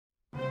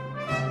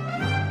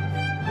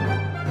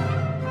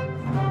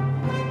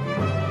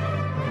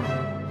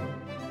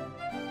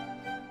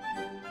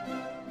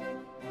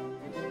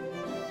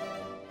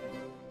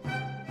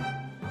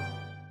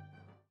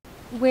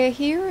We're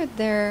here at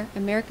the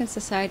American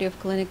Society of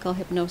Clinical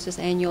Hypnosis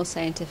annual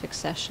scientific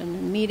session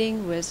and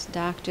meeting with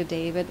Dr.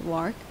 David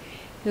Wark,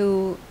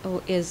 who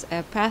is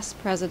a past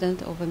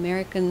president of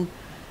American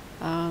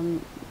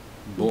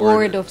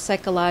Board of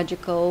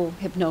Psychological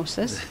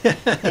Hypnosis.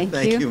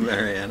 Thank you,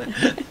 Mariana.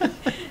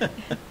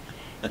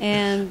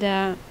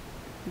 And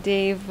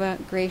Dave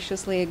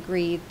graciously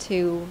agreed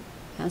to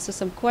answer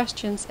some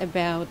questions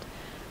about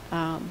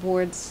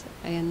boards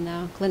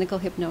in clinical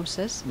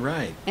hypnosis,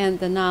 right, and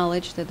the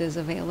knowledge that is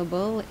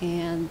available,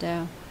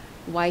 and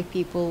why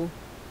people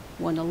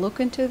want to look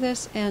into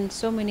this, and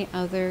so many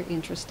other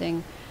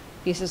interesting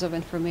pieces of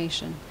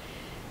information.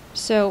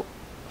 So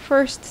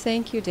first,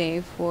 thank you,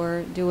 Dave,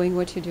 for doing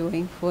what you're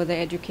doing for the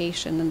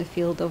education in the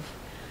field of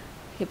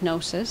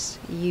hypnosis.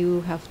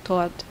 You have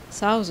taught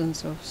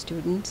thousands of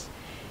students.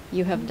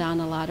 You have done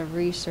a lot of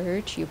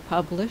research. You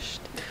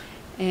published.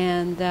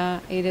 And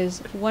it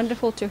is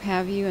wonderful to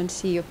have you and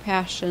see your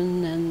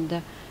passion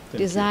and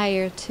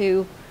desire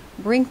to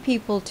bring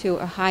people to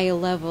a higher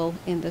level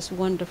in this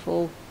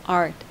wonderful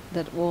art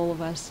that all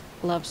of us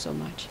love so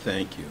much.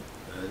 Thank you.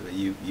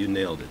 You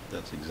nailed it.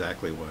 That's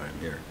exactly why I'm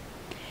here.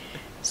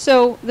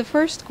 So the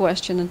first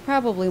question, and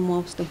probably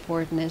most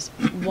important, is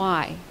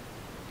why?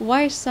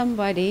 Why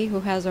somebody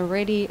who has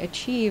already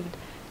achieved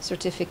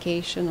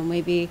certification or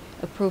maybe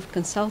approved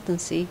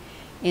consultancy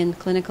in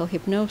clinical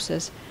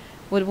hypnosis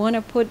would want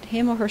to put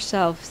him or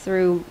herself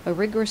through a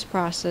rigorous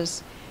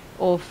process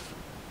of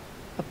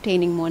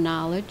obtaining more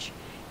knowledge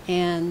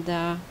and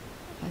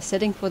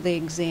sitting for the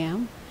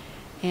exam,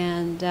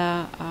 and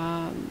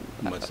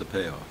what's the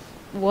payoff?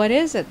 What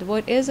is it?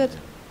 What is it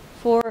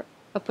for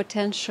a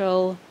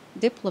potential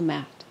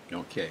diplomat?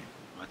 Okay,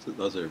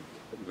 those are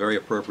very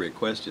appropriate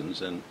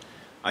questions, and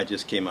I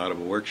just came out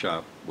of a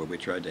workshop where we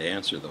tried to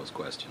answer those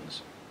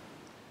questions.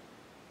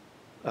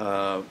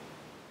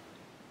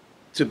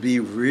 To be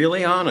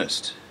really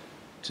honest,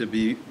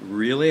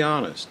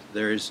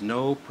 there is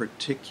no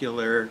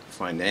particular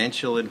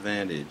financial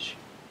advantage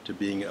to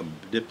being a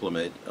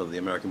diplomate of the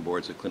American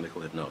Boards of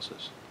Clinical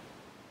Hypnosis.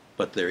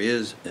 But there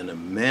is an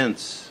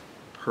immense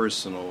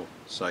personal,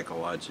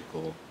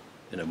 psychological,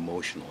 and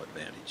emotional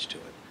advantage to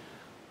it.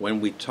 When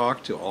we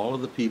talk to all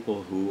of the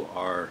people who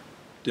are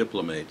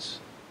diplomates,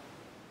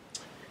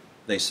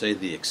 they say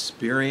the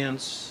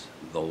experience,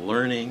 the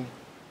learning,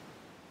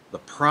 the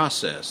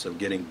process of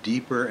getting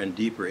deeper and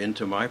deeper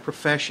into my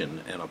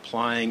profession and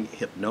applying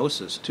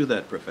hypnosis to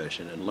that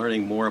profession and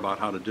learning more about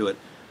how to do it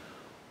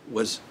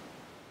was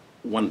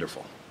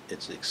wonderful.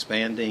 It's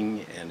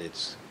expanding and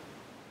it's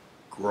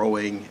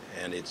growing,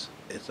 and it's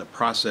a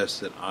process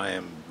that I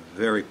am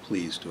very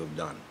pleased to have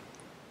done.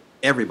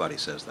 Everybody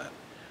says that.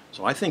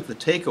 So I think the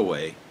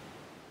takeaway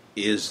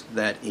is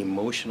that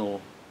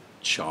emotional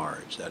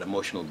charge, that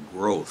emotional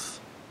growth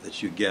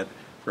that you get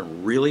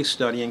from really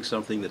studying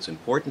something that's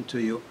important to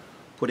you,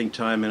 putting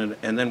time in it,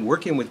 and then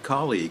working with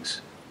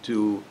colleagues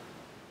to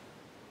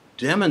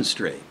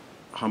demonstrate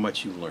how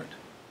much you've learned.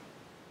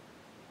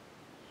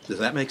 Does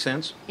that make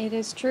sense? It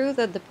is true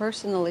that the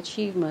personal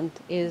achievement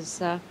is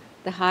the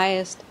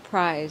highest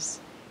prize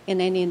in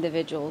any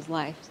individual's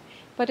life.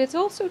 But it's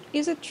also,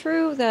 is it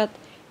true that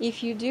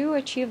if you do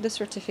achieve the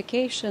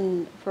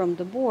certification from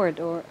the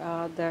board or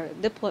the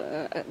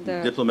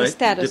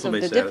status of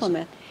the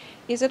diplomat,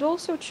 is it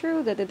also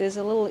true that it is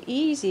a little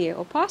easier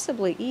or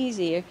possibly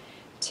easier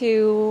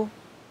to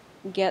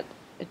get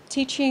a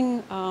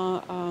teaching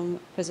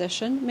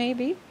position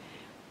maybe,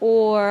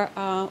 or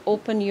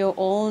open your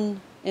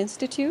own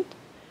institute?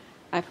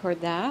 I've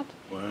heard that.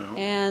 Wow.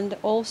 And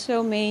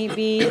also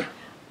maybe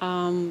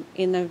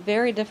in a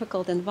very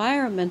difficult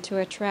environment to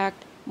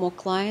attract more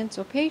clients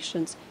or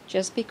patients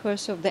just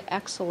because of the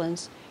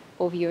excellence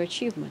of your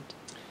achievement.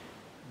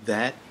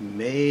 That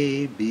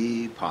may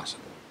be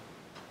possible.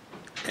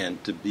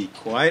 And to be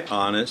quite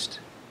honest,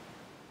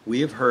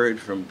 we have heard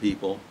from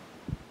people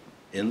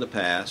in the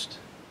past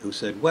who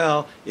said,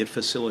 well, it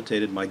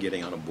facilitated my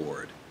getting on a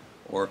board.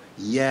 Or,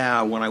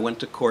 yeah, when I went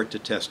to court to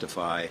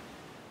testify,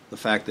 the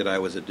fact that I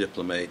was a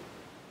diplomate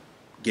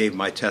gave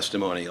my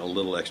testimony a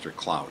little extra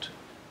clout.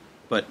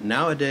 But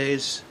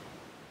nowadays,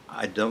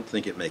 I don't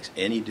think it makes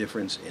any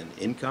difference in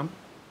income.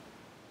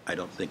 I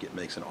don't think it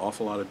makes an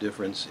awful lot of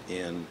difference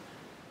in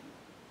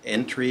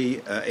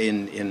entry,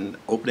 in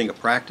opening a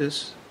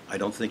practice. I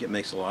don't think it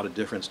makes a lot of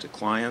difference to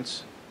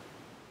clients.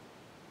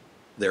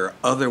 There are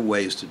other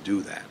ways to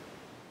do that.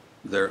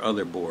 There are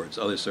other boards,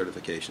 other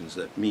certifications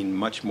that mean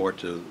much more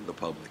to the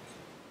public.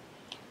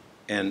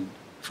 And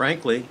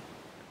frankly,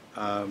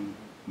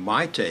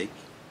 my take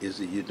is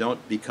that you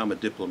don't become a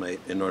diplomate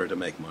in order to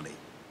make money.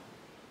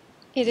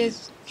 It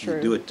is true.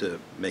 You do it to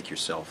make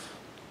yourself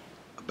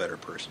a better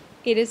person.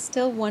 It is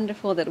still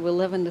wonderful that we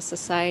live in a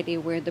society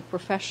where the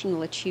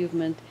professional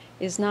achievement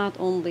is not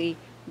only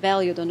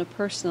valued on a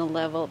personal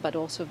level, but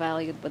also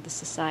valued by the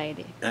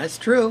society. That's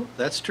true.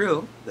 That's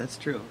true. That's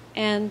true.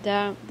 And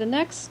the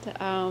next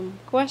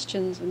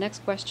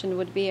question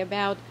would be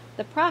about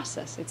the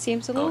process. It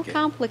seems a little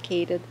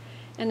complicated,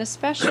 and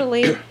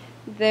especially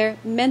their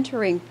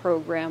mentoring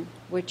program,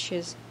 which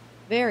is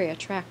very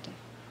attractive.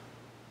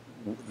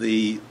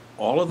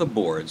 All of the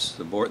boards,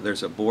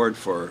 there's a board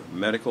for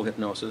medical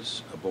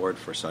hypnosis, a board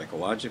for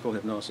psychological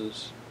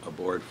hypnosis, a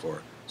board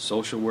for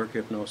social work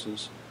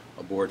hypnosis,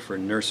 a board for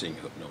nursing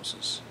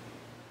hypnosis.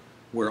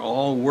 We're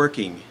all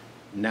working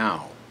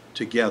now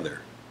together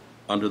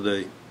under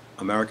the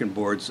American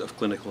Boards of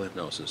Clinical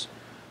Hypnosis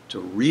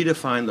to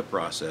redefine the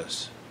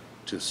process,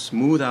 to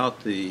smooth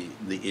out the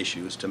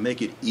issues, to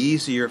make it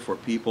easier for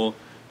people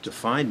to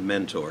find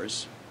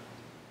mentors,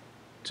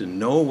 to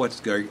know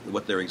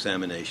what their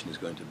examination is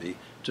going to be,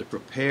 to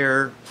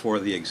prepare for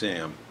the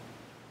exam.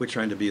 We're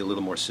trying to be a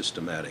little more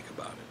systematic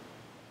about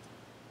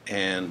it.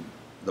 And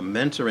the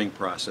mentoring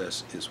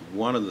process is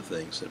one of the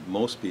things that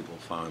most people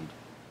found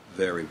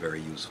very,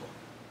 very useful.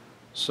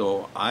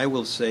 So I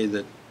will say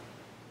that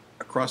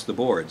across the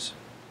boards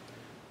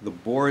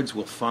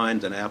will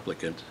find an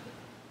applicant,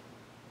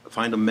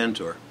 find a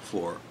mentor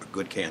for a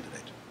good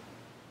candidate.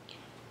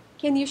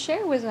 Can you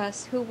share with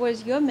us who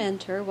was your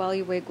mentor while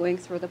you were going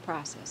through the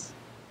process?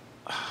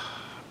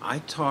 I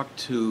talked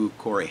to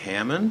Corey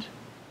Hammond,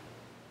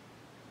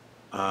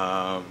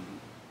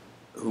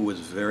 who was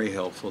very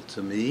helpful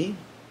to me.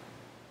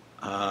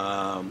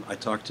 I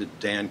talked to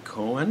Dan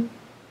Cohen,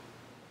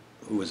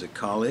 who was a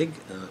colleague,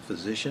 a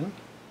physician.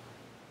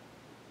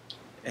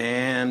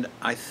 And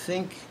I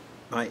think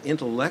my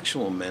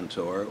intellectual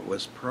mentor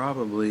was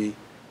probably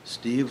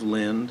Steve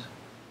Lind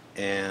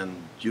and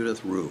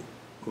Judith Rue,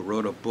 who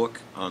wrote a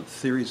book on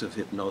theories of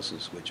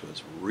hypnosis, which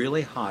was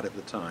really hot at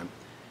the time.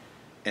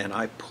 And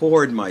I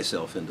poured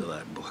myself into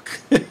that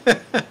book.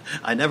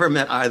 I never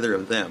met either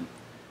of them,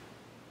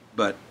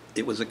 but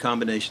it was a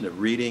combination of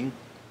reading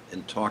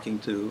and talking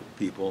to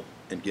people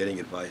and getting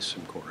advice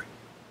from Corey.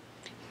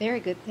 Very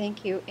good,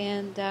 thank you.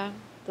 And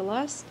the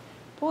last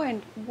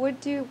point,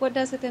 what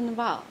does it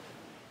involve?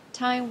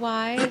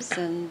 Time-wise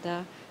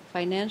and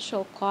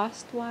financial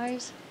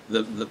cost-wise?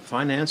 The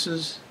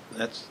finances,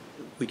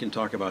 we can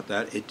talk about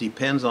that. It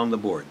depends on the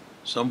board.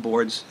 Some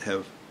boards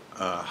have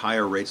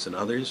higher rates than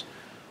others.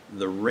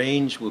 The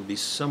range will be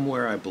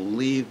somewhere, I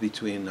believe,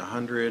 between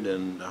 $100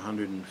 and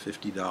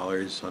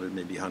 $150,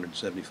 maybe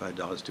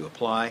 $175 to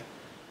apply,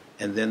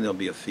 and then there'll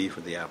be a fee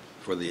for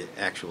the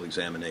actual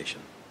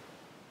examination.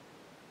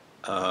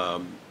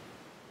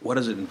 What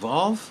does it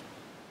involve?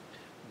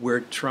 We're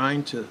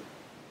trying to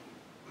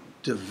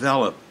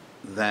develop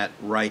that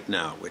right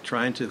now. We're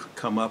trying to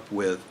come up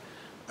with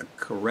a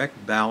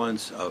correct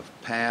balance of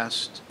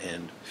past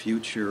and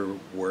future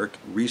work,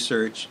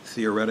 research,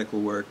 theoretical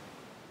work,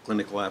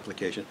 clinical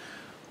application.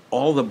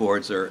 All the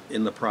boards are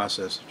in the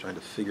process of trying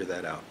to figure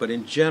that out. But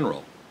in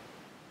general,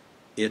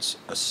 it's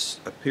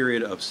a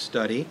period of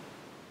study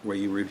where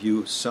you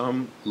review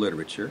some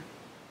literature,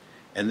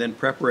 and then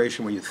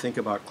preparation when you think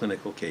about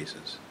clinical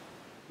cases.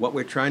 What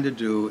we're trying to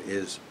do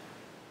is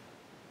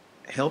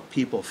help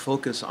people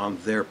focus on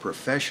their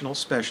professional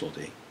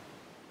specialty,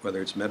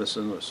 whether it's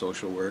medicine or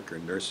social work or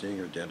nursing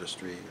or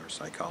dentistry or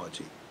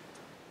psychology.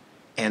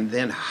 And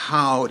then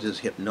how does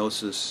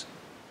hypnosis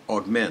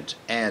augment,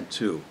 add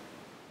to,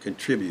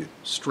 contribute,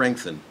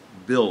 strengthen,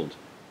 build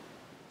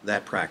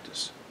that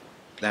practice?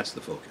 That's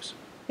the focus.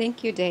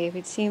 Thank you, Dave.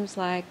 It seems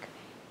like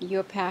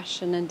your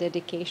passion and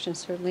dedication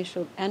certainly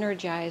should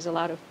energize a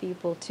lot of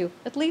people to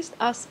at least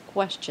ask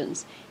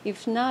questions,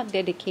 if not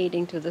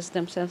dedicating to this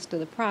themselves to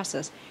the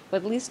process,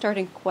 but at least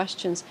starting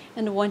questions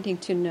and wanting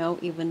to know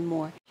even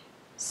more.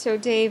 So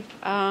Dave,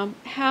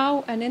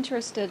 how an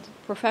interested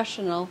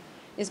professional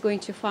is going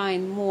to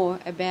find more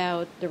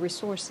about the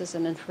resources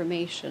and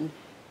information?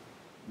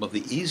 Well,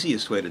 the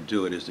easiest way to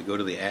do it is to go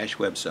to the ASCH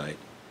website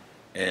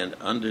and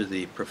under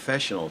the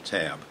professional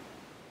tab,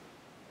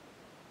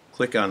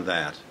 click on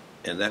that,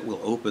 and that will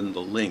open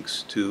the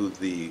links to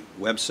the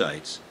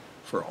websites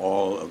for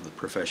all of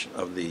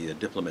the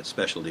diplomate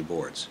specialty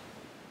boards.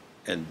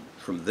 And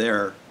from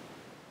there,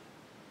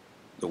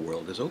 the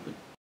world is open.